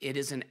guard it. It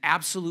is an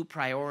absolute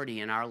priority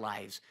in our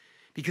lives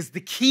because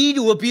the key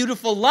to a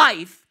beautiful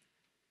life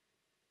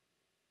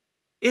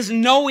is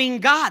knowing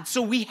God.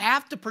 So we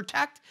have to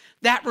protect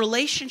that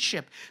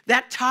relationship,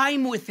 that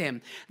time with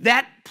him,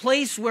 that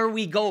place where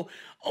we go,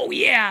 oh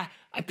yeah,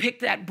 I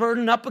picked that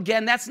burden up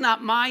again. That's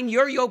not mine.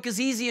 Your yoke is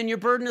easy and your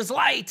burden is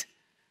light.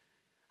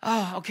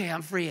 Oh, okay,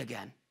 I'm free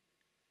again.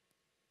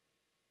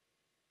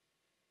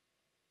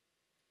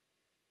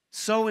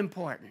 So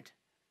important.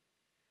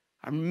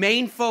 Our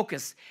main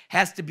focus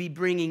has to be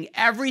bringing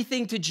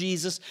everything to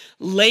Jesus,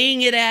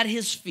 laying it at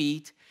his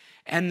feet,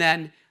 and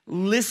then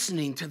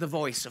listening to the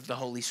voice of the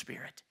Holy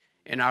Spirit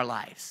in our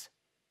lives.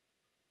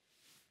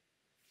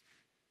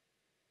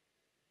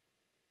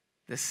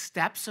 The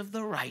steps of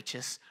the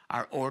righteous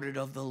are ordered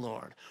of the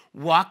Lord.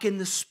 Walk in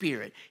the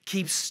Spirit.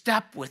 Keep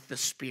step with the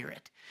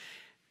Spirit.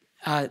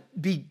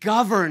 Be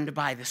governed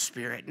by the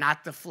Spirit,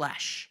 not the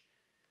flesh.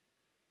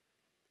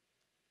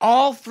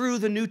 All through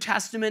the New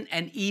Testament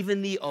and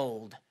even the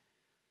Old,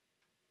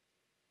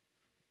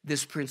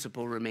 this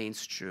principle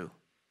remains true.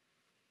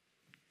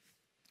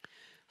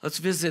 Let's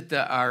visit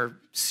our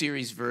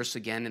series verse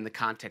again in the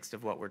context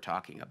of what we're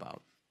talking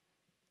about.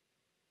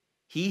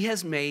 He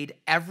has made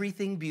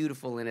everything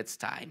beautiful in its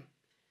time.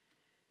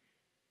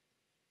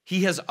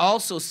 He has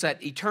also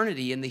set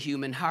eternity in the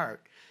human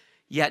heart,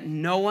 yet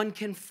no one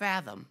can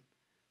fathom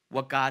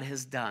what God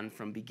has done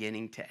from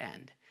beginning to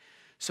end.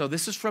 So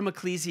this is from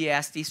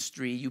Ecclesiastes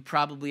 3. You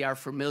probably are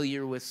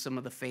familiar with some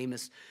of the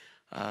famous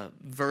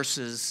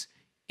verses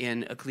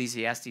in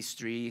Ecclesiastes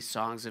 3.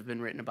 Songs have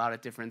been written about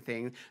it, different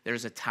things.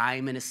 There's a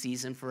time and a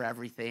season for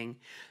everything.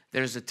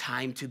 There's a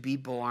time to be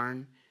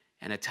born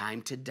and a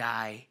time to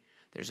die.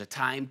 There's a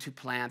time to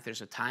plant.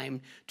 There's a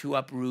time to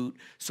uproot.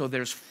 So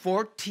there's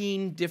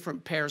 14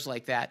 different pairs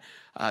like that,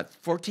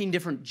 14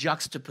 different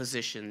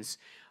juxtapositions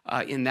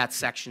in that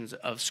section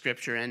of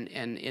Scripture. And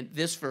in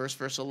this verse,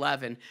 verse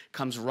 11,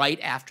 comes right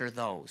after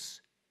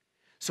those.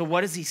 So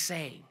what is he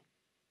saying?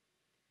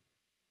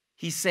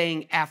 He's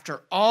saying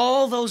after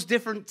all those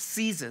different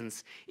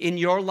seasons in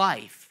your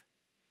life,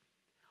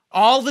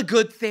 all the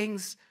good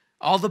things,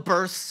 all the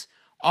births,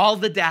 all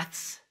the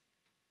deaths,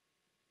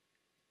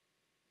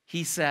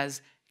 he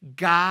says,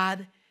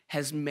 God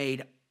has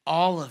made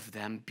all of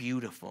them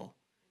beautiful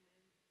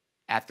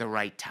at the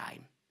right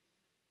time.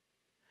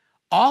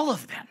 All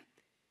of them.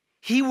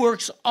 He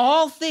works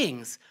all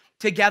things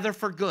together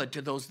for good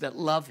to those that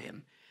love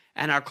him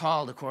and are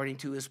called according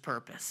to his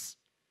purpose.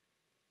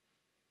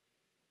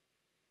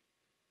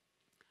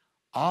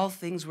 All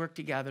things work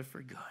together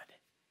for good.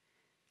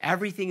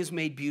 Everything is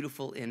made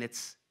beautiful in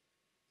its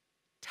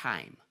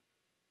time.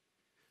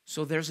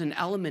 So there's an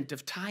element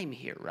of time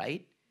here,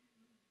 right?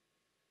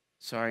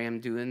 Sorry, I'm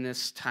doing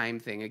this time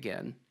thing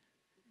again.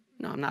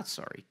 No, I'm not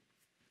sorry.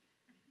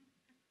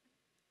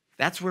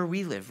 That's where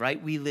we live, right?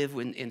 We live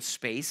in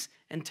space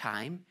and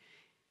time.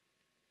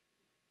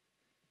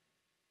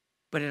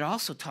 But it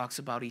also talks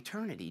about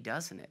eternity,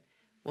 doesn't it?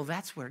 Well,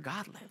 that's where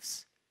God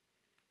lives.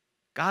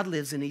 God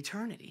lives in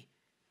eternity.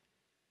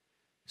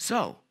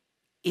 So,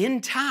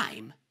 in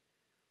time,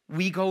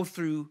 we go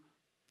through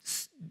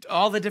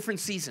all the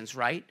different seasons,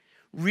 right?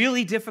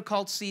 Really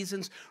difficult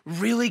seasons,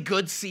 really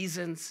good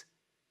seasons.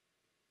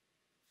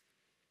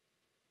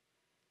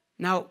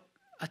 Now,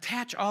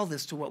 attach all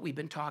this to what we've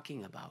been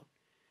talking about.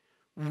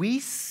 We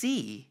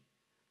see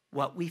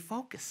what we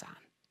focus on.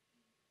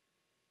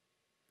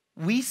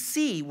 We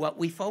see what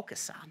we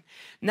focus on.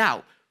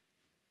 Now,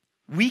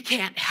 we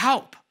can't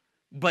help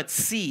but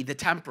see the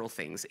temporal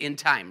things in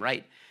time,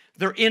 right?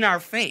 They're in our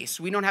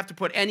face. We don't have to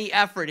put any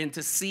effort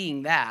into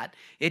seeing that.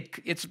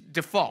 It's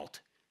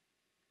default.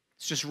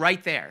 It's just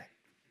right there.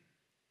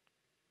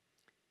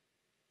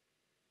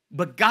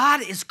 But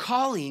God is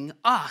calling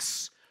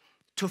us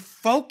to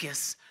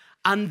focus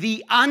on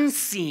the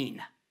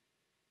unseen.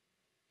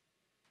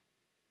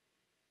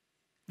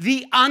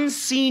 The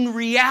unseen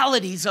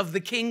realities of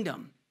the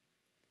kingdom.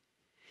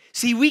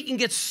 See, we can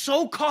get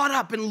so caught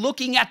up in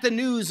looking at the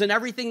news and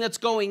everything that's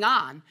going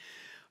on,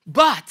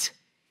 but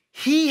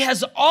he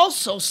has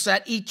also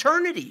set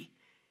eternity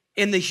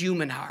in the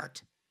human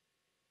heart.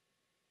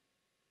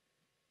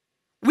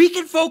 We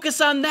can focus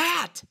on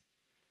that.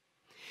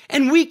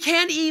 And we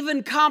can't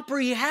even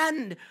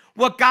comprehend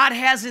what God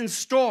has in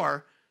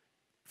store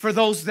for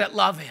those that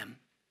love him.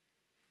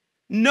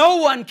 No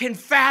one can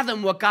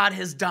fathom what God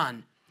has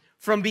done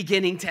from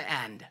beginning to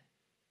end.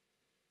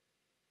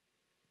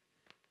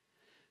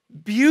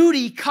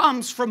 Beauty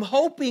comes from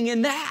hoping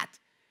in that,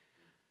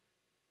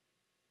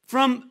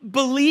 from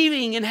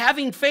believing and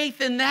having faith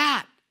in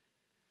that.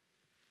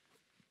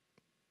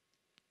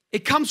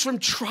 It comes from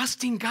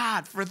trusting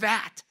God for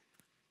that.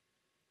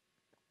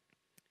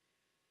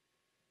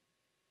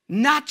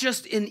 Not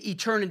just in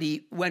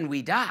eternity when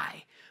we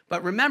die,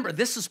 but remember,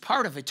 this is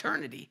part of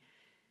eternity.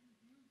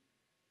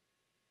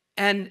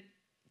 And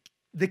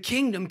the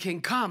kingdom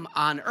can come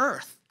on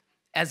earth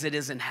as it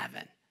is in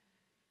heaven.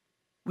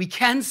 We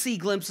can see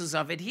glimpses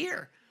of it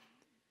here.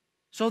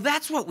 So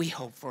that's what we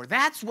hope for.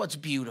 That's what's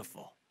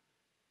beautiful.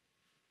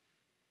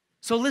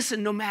 So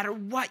listen, no matter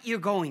what you're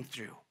going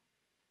through,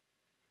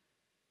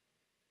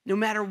 no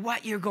matter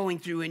what you're going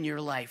through in your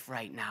life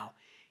right now,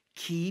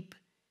 keep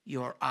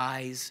your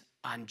eyes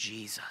on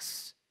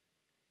Jesus.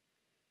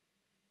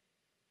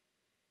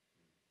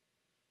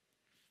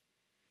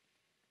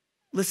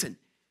 Listen,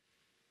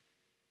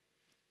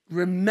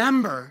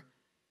 remember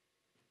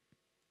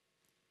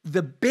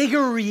the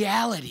bigger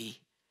reality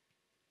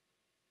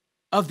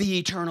of the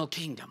eternal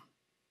kingdom.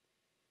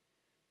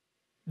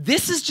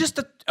 This is just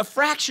a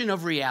fraction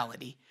of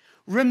reality.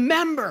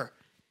 Remember,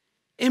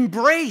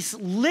 embrace,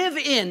 live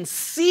in,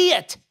 see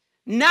it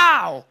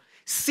now.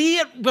 See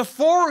it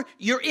before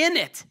you're in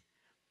it.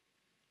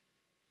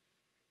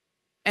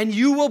 And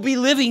you will be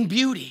living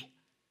beauty.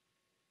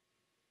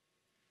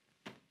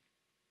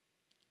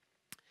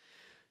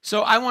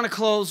 So I want to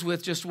close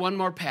with just one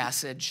more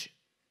passage.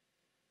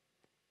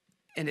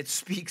 And it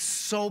speaks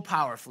so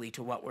powerfully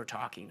to what we're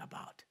talking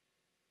about.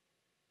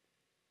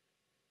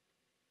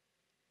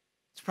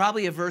 It's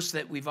probably a verse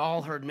that we've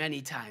all heard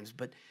many times,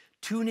 but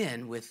tune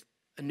in with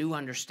a new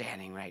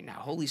understanding right now.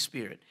 Holy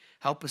Spirit,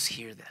 help us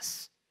hear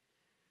this.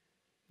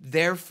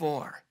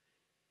 Therefore,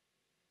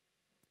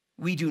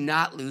 we do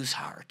not lose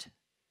heart.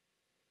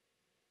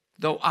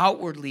 Though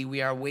outwardly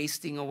we are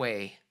wasting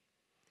away,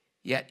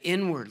 yet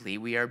inwardly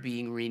we are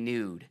being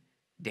renewed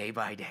day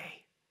by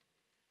day.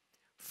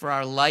 For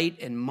our light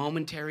and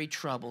momentary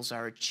troubles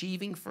are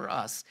achieving for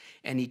us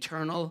an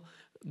eternal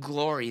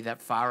glory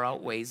that far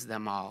outweighs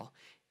them all.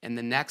 And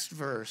the next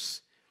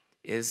verse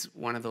is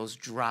one of those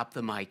drop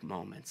the mic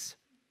moments.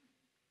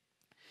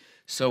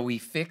 So we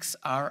fix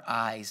our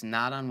eyes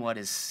not on what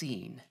is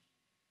seen,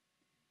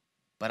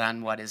 but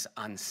on what is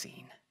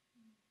unseen.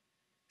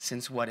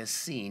 Since what is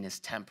seen is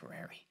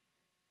temporary,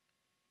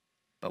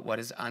 but what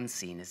is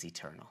unseen is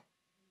eternal.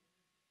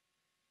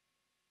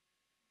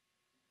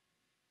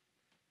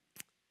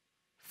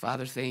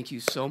 Father, thank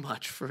you so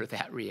much for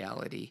that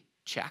reality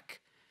check.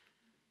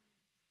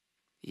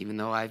 Even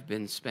though I've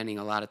been spending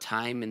a lot of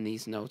time in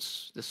these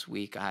notes this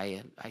week,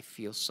 I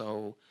feel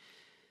so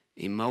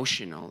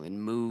emotional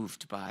and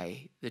moved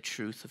by the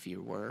truth of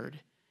your word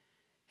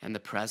and the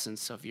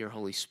presence of your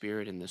Holy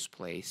Spirit in this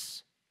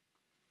place.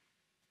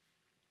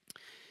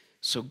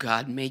 So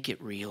God, make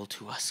it real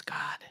to us,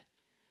 God.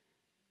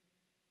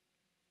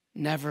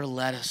 Never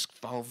let us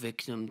fall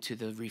victim to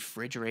the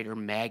refrigerator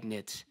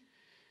magnet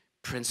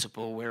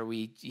principle where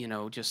we,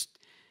 just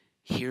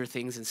hear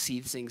things and see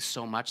things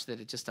so much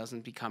that it just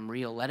doesn't become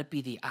real. Let it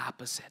be the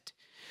opposite.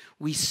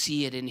 We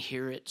see it and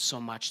hear it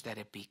so much that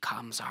it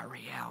becomes our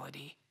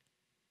reality.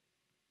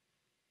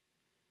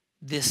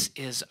 This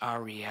is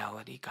our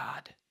reality,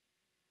 God.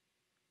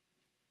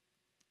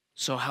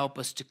 So help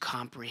us to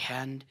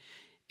comprehend,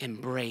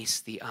 embrace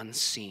the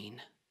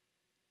unseen.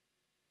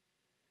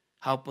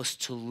 Help us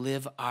to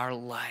live our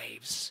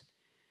lives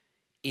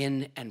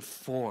in and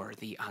for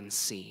the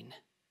unseen.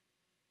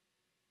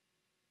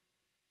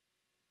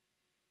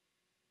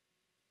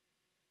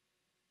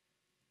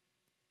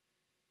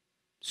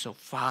 So,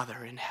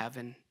 Father in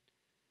heaven,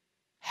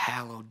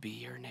 hallowed be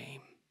your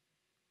name.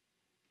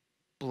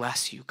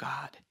 Bless you,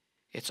 God.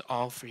 It's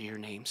all for your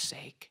name's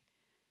sake.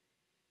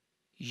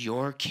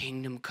 Your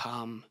kingdom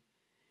come,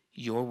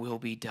 your will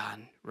be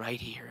done right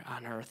here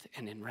on earth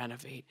and in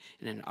Renovate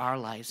and in our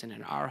lives and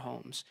in our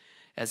homes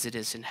as it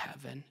is in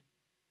heaven.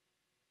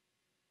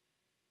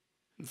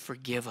 And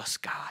forgive us,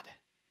 God.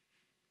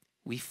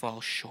 We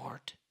fall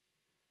short.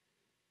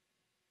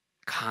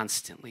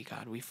 Constantly,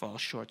 God, we fall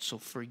short. So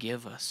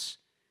forgive us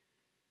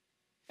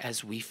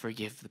as we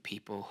forgive the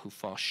people who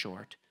fall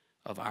short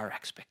of our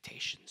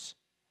expectations.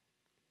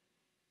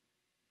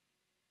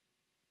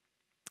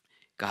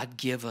 God,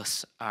 give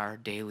us our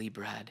daily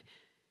bread.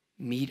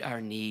 Meet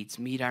our needs,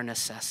 meet our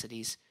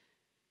necessities.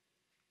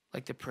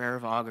 Like the prayer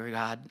of Augur,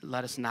 God,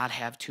 let us not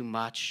have too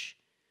much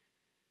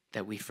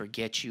that we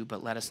forget you,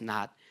 but let us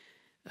not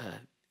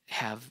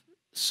have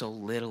so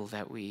little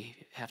that we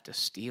have to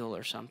steal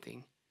or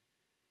something.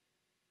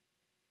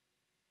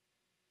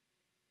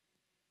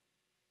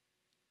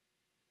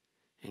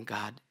 And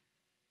God,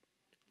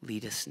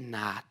 lead us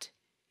not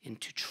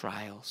into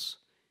trials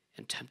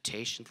and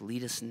temptations.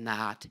 Lead us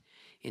not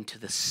into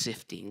the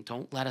sifting.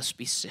 Don't let us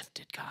be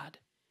sifted, God,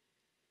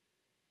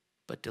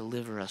 but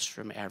deliver us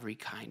from every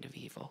kind of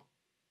evil.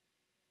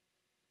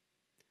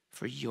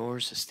 For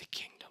yours is the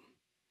kingdom.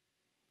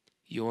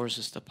 Yours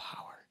is the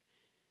power.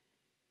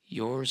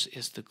 Yours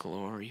is the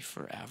glory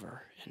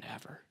forever and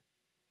ever.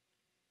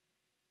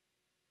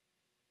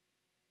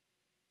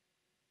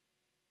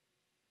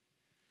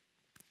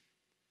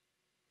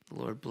 The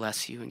Lord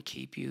bless you and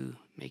keep you,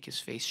 make his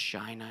face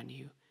shine on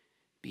you,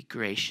 be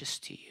gracious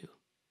to you.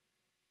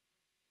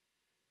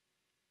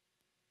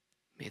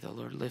 May the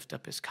Lord lift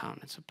up his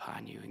countenance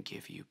upon you and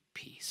give you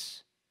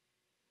peace.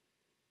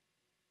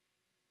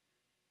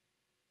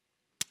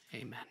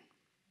 Amen.